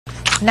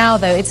Now,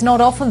 though, it's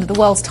not often that the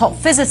world's top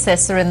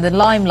physicists are in the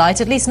limelight,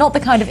 at least not the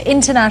kind of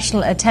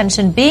international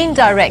attention being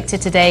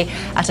directed today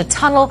at a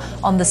tunnel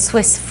on the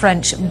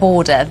Swiss-French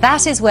border.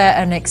 That is where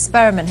an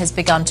experiment has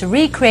begun to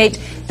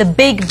recreate the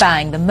Big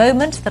Bang, the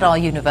moment that our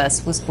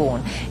universe was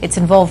born. It's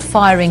involved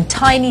firing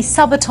tiny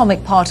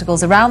subatomic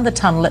particles around the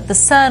tunnel at the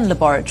CERN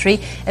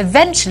laboratory.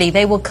 Eventually,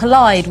 they will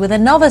collide with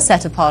another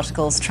set of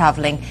particles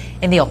travelling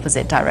in the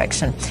opposite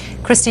direction.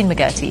 Christine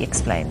McGurty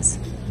explains.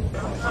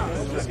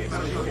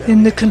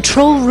 In the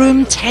control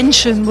room,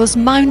 tension was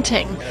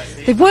mounting.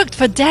 They've worked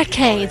for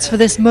decades for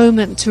this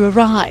moment to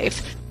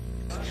arrive.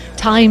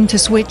 Time to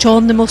switch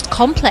on the most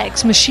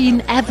complex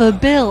machine ever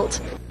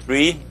built.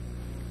 3,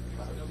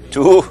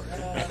 2,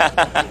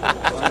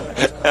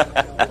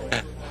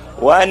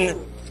 1,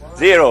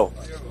 0.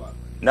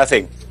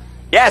 Nothing.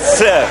 Yes,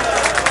 sir.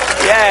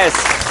 Yes.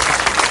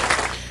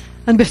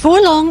 And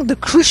before long, the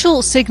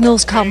crucial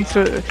signals come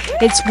through.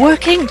 It's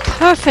working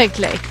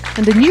perfectly,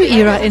 and a new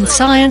era in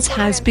science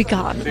has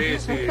begun.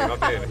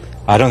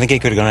 I don't think it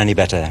could have gone any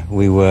better.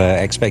 We were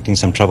expecting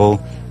some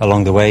trouble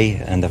along the way,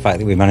 and the fact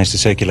that we managed to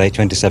circulate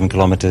 27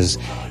 kilometres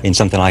in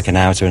something like an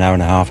hour to an hour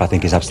and a half, I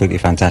think is absolutely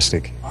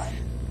fantastic.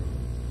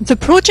 The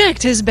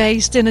project is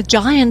based in a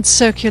giant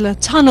circular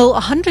tunnel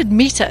 100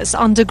 metres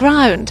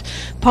underground.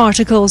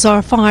 Particles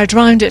are fired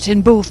round it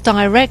in both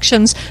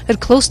directions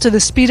at close to the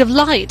speed of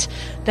light.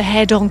 The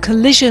head-on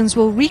collisions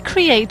will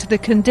recreate the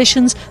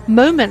conditions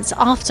moments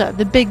after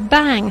the Big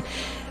Bang.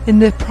 In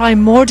the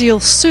primordial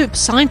soup,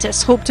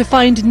 scientists hope to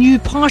find new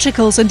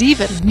particles and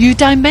even new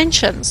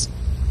dimensions.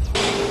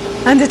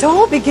 And it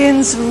all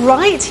begins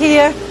right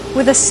here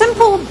with a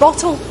simple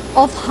bottle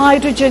of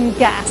hydrogen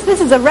gas. This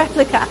is a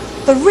replica.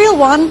 The real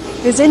one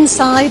is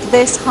inside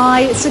this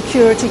high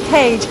security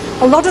cage.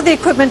 A lot of the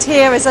equipment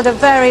here is at a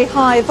very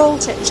high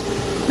voltage.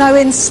 Now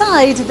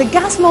inside, the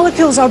gas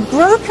molecules are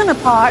broken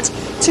apart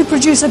to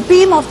produce a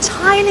beam of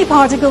tiny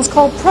particles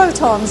called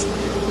protons.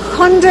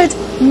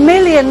 100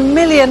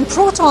 million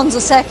protons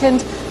a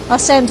second are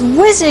sent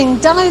whizzing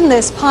down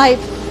this pipe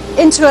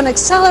into an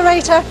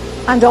accelerator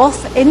and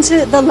off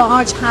into the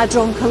Large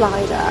Hadron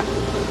Collider.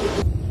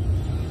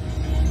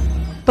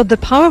 But the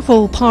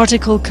powerful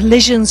particle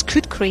collisions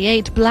could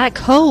create black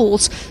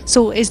holes.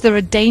 So is there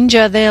a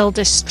danger they'll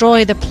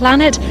destroy the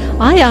planet?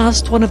 I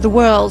asked one of the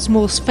world's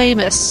most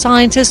famous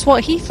scientists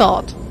what he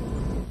thought.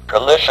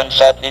 Collisions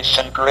at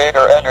decent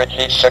greater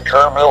energies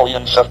occur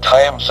millions of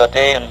times a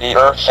day in the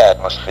Earth's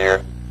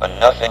atmosphere, and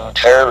nothing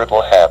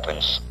terrible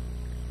happens.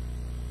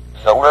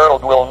 The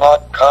world will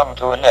not come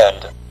to an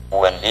end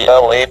when the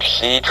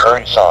LHC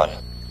turns on.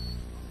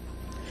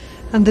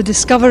 And the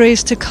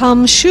discoveries to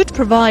come should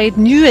provide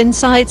new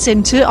insights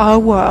into our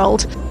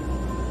world.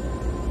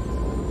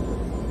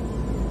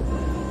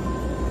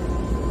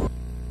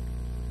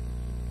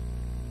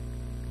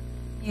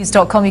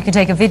 News.com, you can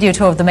take a video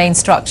tour of the main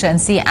structure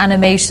and see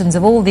animations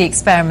of all the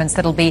experiments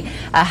that will be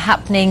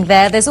happening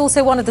there. There's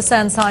also one of the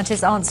CERN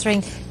scientists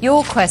answering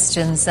your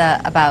questions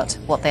about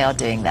what they are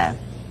doing there.